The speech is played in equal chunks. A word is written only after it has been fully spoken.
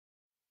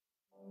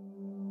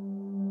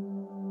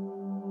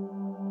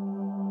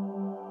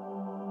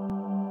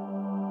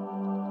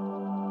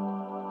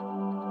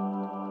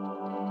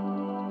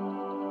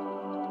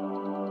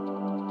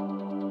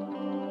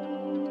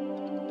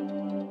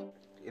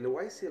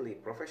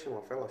YSEALI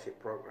Professional Fellowship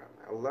Program,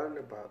 I learned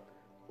about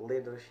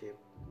leadership,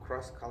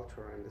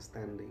 cross-cultural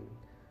understanding,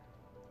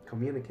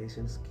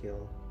 communication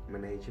skill,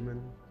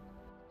 management.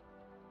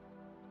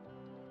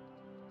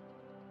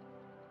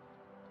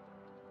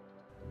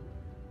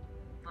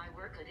 My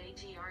work at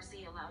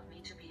AGRC allowed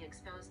me to be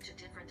exposed to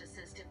different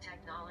assistive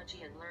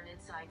technology and learn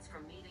insights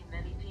from meeting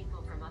many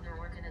people from other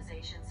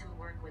organizations who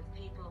work with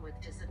people with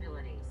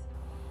disabilities.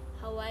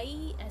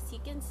 Hawaii, as you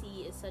can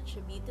see, is such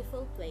a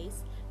beautiful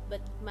place,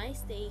 but my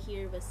stay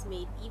here was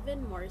made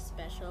even more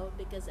special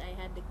because I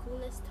had the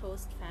coolest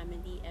host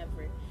family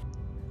ever.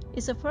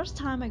 It's the first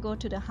time I go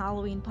to the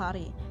Halloween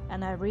party,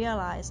 and I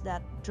realized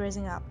that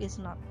dressing up is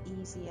not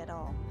easy at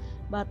all.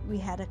 But we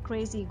had a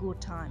crazy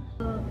good time.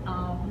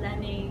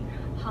 Learning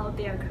how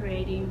they are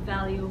creating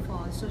value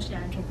for social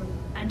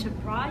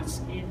enterprise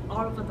in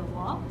all over the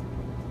world.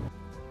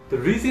 The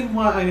reason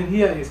why I am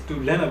here is to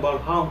learn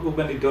about how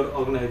Urban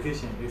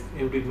organization is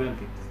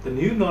implementing the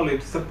new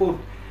knowledge support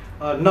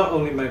not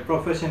only my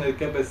professional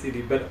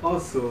capacity but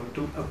also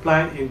to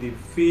apply in the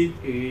field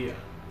area.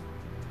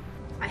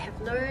 I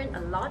have learned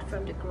a lot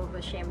from the Global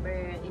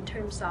Chamber in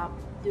terms of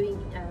doing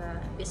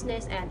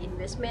business and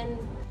investment.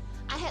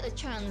 I had a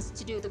chance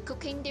to do the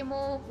cooking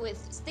demo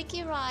with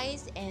sticky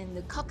rice and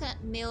the coconut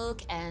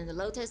milk and the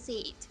lotus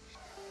seed.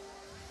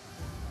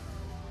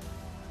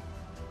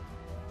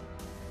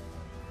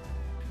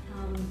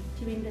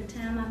 During the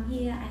time I'm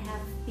here, I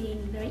have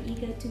been very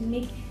eager to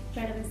meet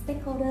relevant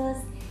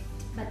stakeholders,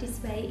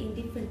 participate in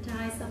different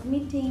types of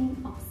meetings,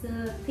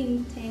 observe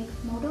think tank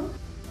model.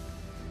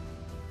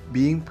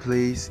 Being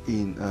placed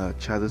in a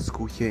charter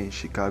school here in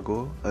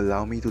Chicago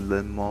allowed me to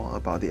learn more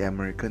about the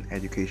American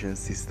education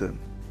system.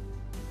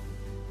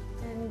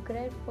 I'm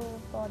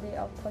grateful for the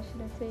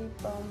opportunity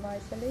from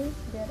YSEALI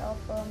that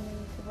offered me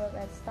to work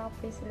at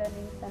Southeast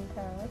Learning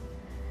Centers.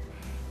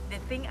 The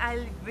thing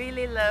I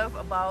really love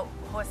about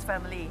host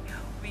family,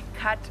 we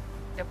cut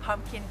the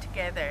pumpkin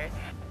together.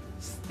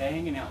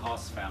 Staying in a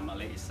host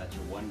family is such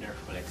a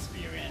wonderful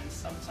experience.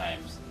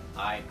 Sometimes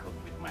I cook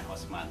with my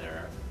host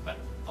mother, but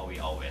we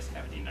always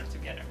have dinner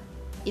together.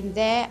 In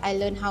there, I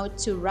learned how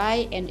to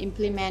write and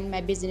implement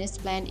my business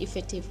plan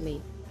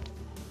effectively.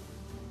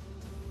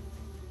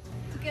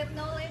 To get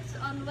knowledge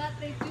on what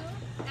they do,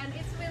 and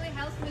it really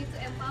helps me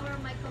to empower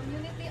my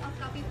community of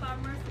coffee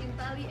farmers in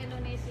Bali,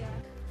 Indonesia.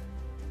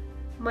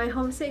 My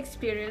homestay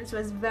experience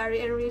was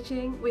very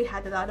enriching. We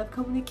had a lot of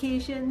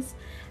communications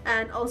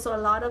and also a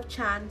lot of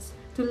chance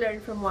to learn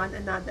from one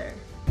another.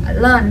 I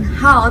learned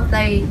how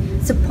they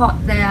support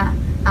their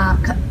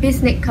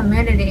business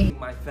community. In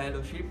my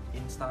fellowship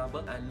in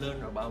Starbucks, I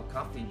learned about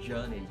coffee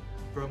journey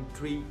from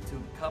tree to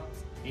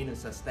cups in a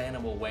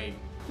sustainable way.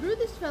 Through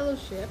this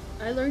fellowship,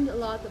 I learned a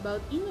lot about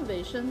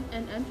innovation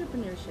and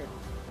entrepreneurship.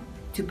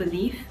 To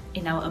believe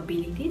in our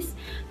abilities,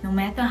 no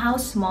matter how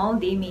small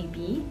they may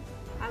be.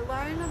 I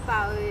learned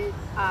about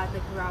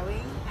the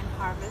growing and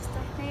harvest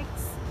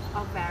techniques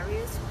of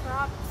various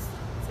crops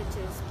such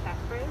as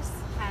peppers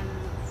and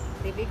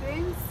leafy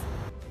greens.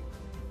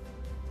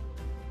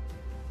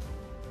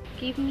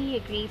 Give me a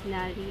great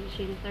knowledge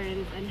in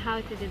terms on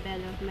how to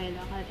develop my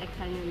local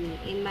economy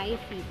in my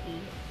city,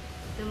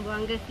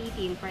 Zamboanga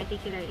City in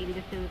particular in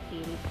the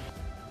Philippines.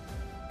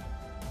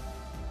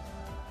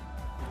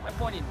 My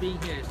point in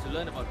being here is to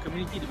learn about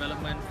community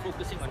development,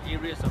 focusing on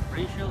areas of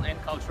racial and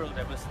cultural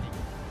diversity.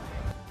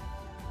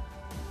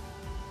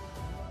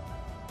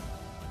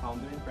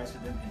 Founder and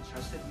President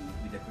entrusted me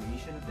with the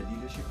creation of the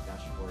leadership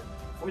dashboard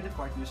for the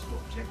partners to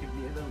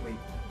objectively evaluate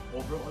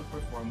overall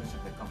performance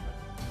of the company.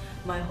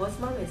 My host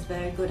mom is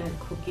very good at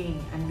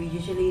cooking and we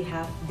usually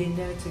have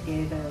dinner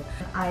together.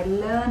 I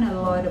learned a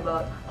lot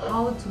about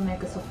how to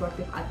make a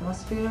supportive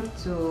atmosphere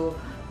to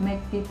make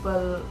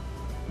people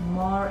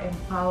more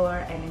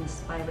empowered and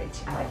inspire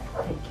each other.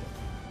 Thank you.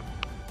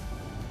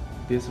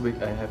 This week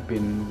I have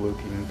been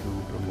working to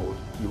promote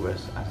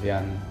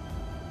US-ASEAN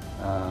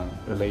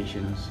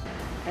relations.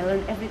 I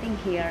learned everything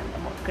here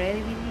about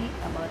creativity,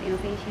 about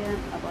innovation,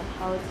 about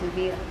how to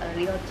be a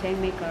real change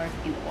maker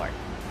in the world.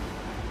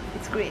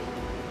 It's great.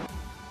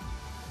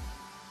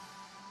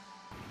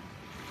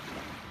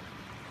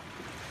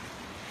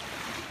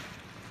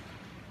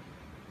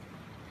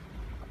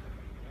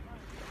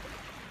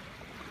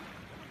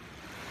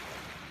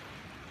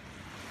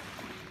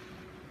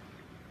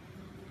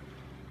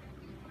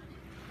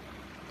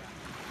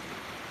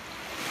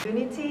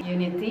 Unity,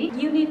 unity,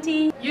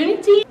 unity,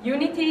 unity,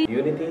 unity,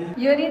 unity,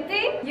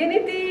 unity,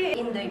 unity,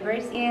 in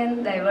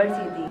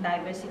diversity,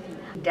 diversity,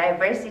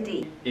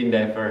 diversity, in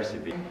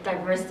diversity,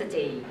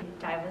 diversity,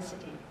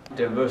 diversity,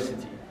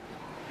 diversity,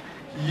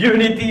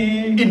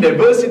 unity in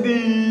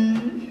diversity.